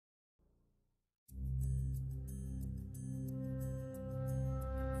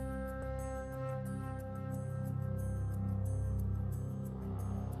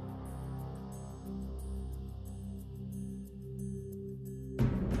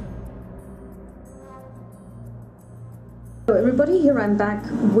Hello everybody, here I'm back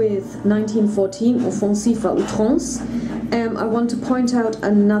with 1914 Offensive à Outrance. I want to point out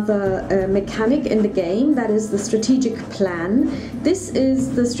another mechanic in the game, that is the strategic plan. This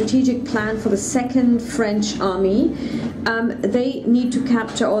is the strategic plan for the Second French Army. They need to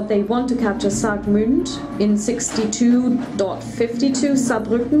capture, or they want to capture Saargemünd in 62.52,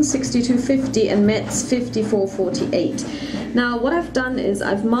 Saarbrücken 62.50 and Metz 54.48. Now what I've done is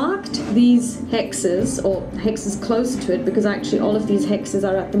I've marked these hexes, or hexes close to it, because actually all of these hexes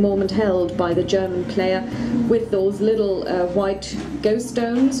are at the moment held by the German player with those little white ghost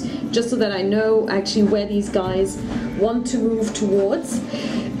stones, just so that I know actually where these guys want to move towards.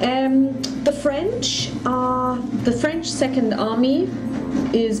 The French Second Army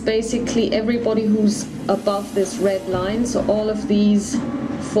is basically everybody who's above this red line, so all of these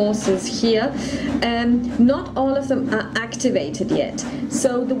forces here. Not all of them are activated yet.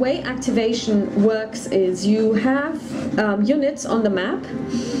 So the way activation works is you have units on the map,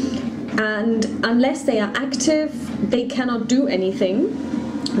 and unless they are active, they cannot do anything.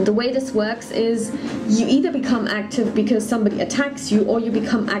 The way this works is you either become active because somebody attacks you, or you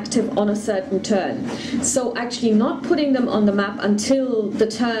become active on a certain turn. So actually not putting them on the map until the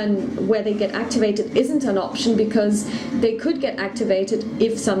turn where they get activated isn't an option, because they could get activated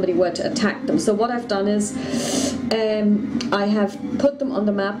if somebody were to attack them. So what I've done is I have put them on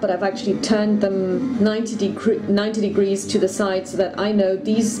the map, but I've actually turned them 90 degrees to the side, so that I know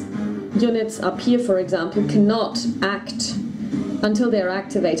these units up here, for example, cannot act until they're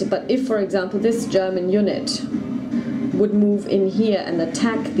activated. But if, for example, this German unit would move in here and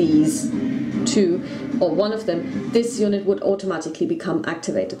attack these two, or one of them, this unit would automatically become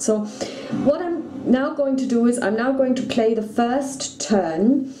activated. So what I'm now going to do is I'm now going to play the first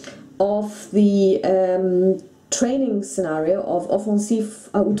turn of the training scenario of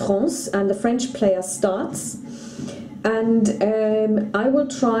Offensive à Outrance, and the French player starts, and I will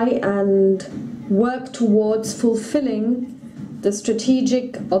try and work towards fulfilling the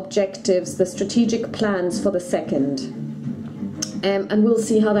strategic objectives, the strategic plans for the second. And we'll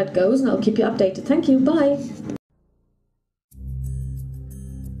see how that goes, and I'll keep you updated. Thank you, bye!